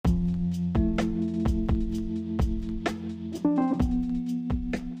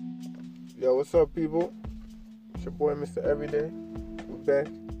What's up, people? It's your boy, Mr. Everyday. We're back.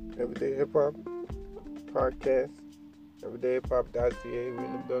 Everyday Hip Hop Podcast. EverydayHipHop.ca. We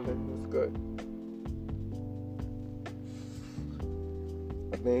in the building. What's good?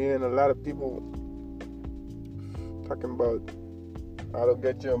 I've been hearing a lot of people talking about how to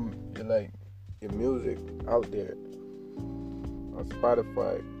get your music out there on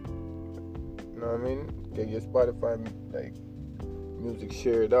Spotify. You know what I mean? Get your Spotify music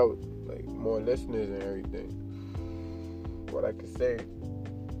shared out, more listeners and everything. What I could say,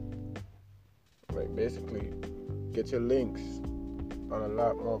 basically, get your links on a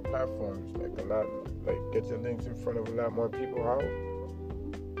lot more platforms. Get your links in front of a lot more people. How?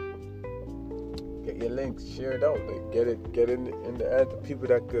 Get your links shared out. Get it in the hands of people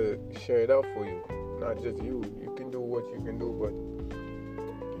that could share it out for you. Not just you. You can do what you can do, but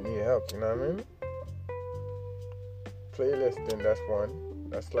you need help. You know what I mean? Playlisting, that's one.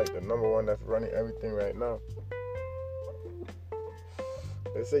 That's the number one that's running everything right now.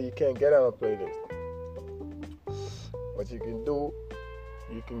 They say you can't get on a playlist. What you can do,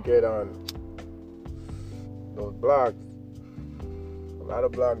 you can get on those blogs. A lot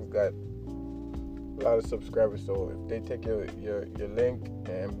of blogs got a lot of subscribers, so if they take your link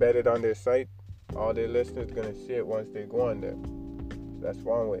and embed it on their site, all their listeners are going to see it once they go on there. So that's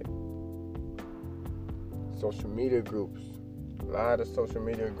one way. Social media groups. A lot of social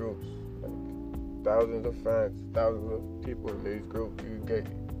media groups. Thousands of fans, thousands of people in these groups. You get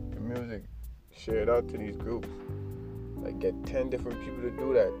your music shared out to these groups. Get 10 different people to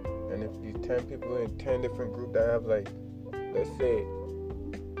do that. And if these 10 people in 10 different groups that have let's say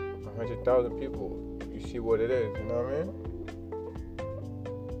 100,000 people, you see what it is, you know what I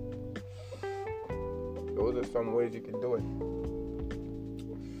mean? Those are some ways you can do it.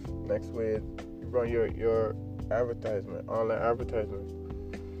 Next way is you run your advertisement, online advertisement.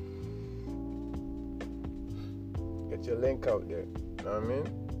 Get your link out there, you know what I mean?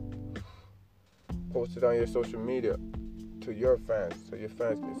 Post it on your social media to your fans so your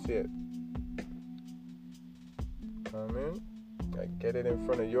fans can see it. You know what I mean? Get it in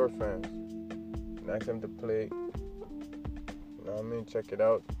front of your fans. And ask them to play. You know what I mean? Check it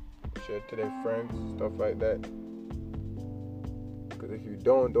out. Share it to their friends, stuff like that. Because if you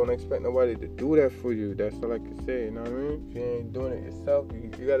don't expect nobody to do that for you. That's all I can say, you know what I mean? If you ain't doing it yourself,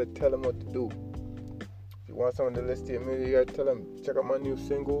 you gotta tell them what to do. If you want someone to listen to your music, you gotta tell them, check out my new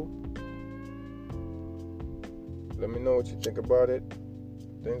single. Let me know what you think about it.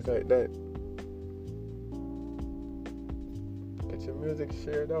 Things like that. Get your music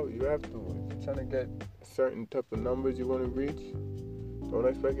shared out. You have to. If you're trying to get certain type of numbers you want to reach, don't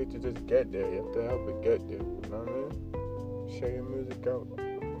expect it to just get there. You have to help it get there. You know what I mean? Share your music out.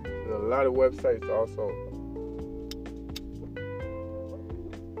 There's a lot of websites also.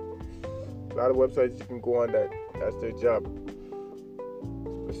 A lot of websites you can go on that's their job.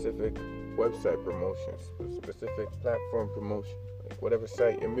 Specific website promotions, specific platform promotion. Whatever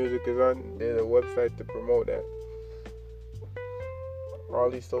site your music is on, there's a website to promote that. All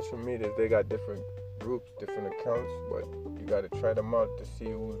these social medias, they got different groups, different accounts, but you gotta try them out to see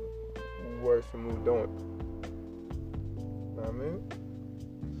who works and who don't. You know what I mean?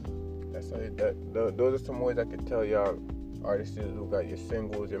 Those are some ways I could tell y'all artists who got your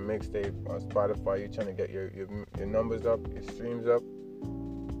singles, your mixtape on Spotify. You're trying to get your numbers up, your streams up.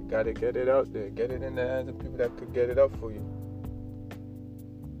 You gotta get it out there. Get it in the hands of people that could get it up for you.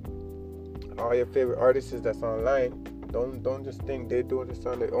 All your favorite artists that's online, don't just think they do this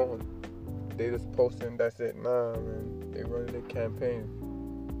on their own. They just posting, that's it. Nah, man. They running their campaigns.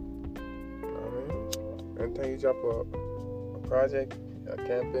 You know what I mean? Anytime you drop a project, a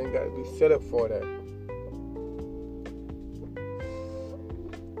campaign gotta be set up for that.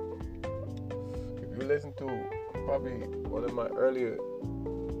 If you listen to probably one of my earlier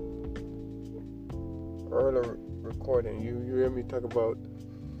recording, you hear me talk about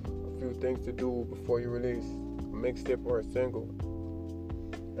a few things to do before you release a mixtape or a single.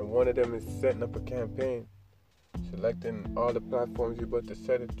 And one of them is setting up a campaign, selecting all the platforms you're about to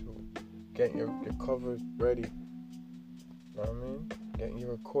set it to, getting your covers ready. You know what I mean? Getting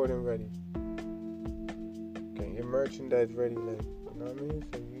your recording ready. Getting your merchandise ready, you know what I mean?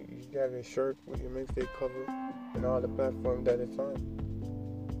 So you have your shirt with your mixtape cover and all the platforms that it's on.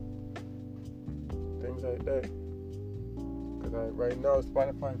 Things like that. Because right now,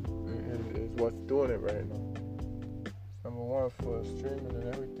 Spotify is what's doing it right now. It's number one for streaming and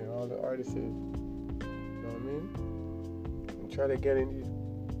everything, all the artists. You know what I mean? And try to get in these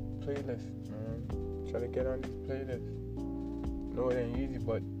playlists, man. Try to get on these playlists. No, it ain't easy,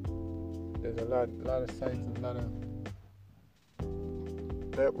 but there's a lot of sites, a lot of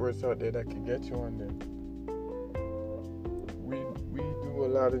networks out there that can get you on there. We do a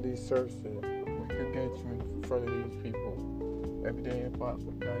lot of these services. We could get you in front of these people.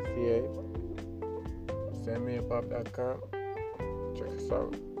 everydayhiphop.ca, sandmehiphop.com. Check us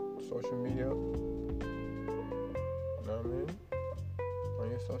out. Social media. You know what I mean? On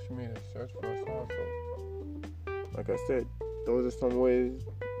your social media, search for us also. Like I said, those are some ways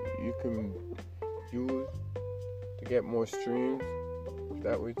you can use to get more streams. If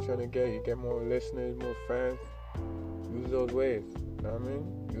that's what you're trying to get, you get more listeners, more fans. Use those ways. You know what I mean?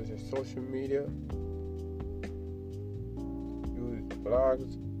 Use your social media. Use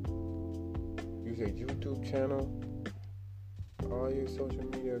blogs. Use your YouTube channel. All your social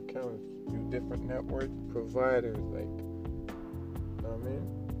media accounts. Use different network providers. Like, you know what I mean?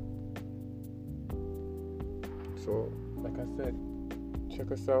 So, like I said,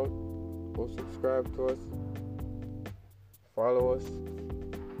 check us out. Go subscribe to us. Follow us.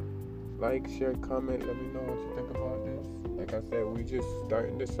 Like, share, comment. Let me know what you think about this. Like I said, we just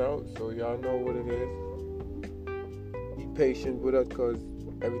starting this out, so y'all know what it is. Be patient with us, because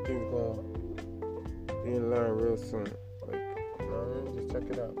everything's going to be in line real soon. Like, you know what I mean? Just check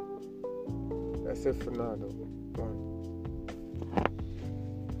it out. That's it for now, though. One.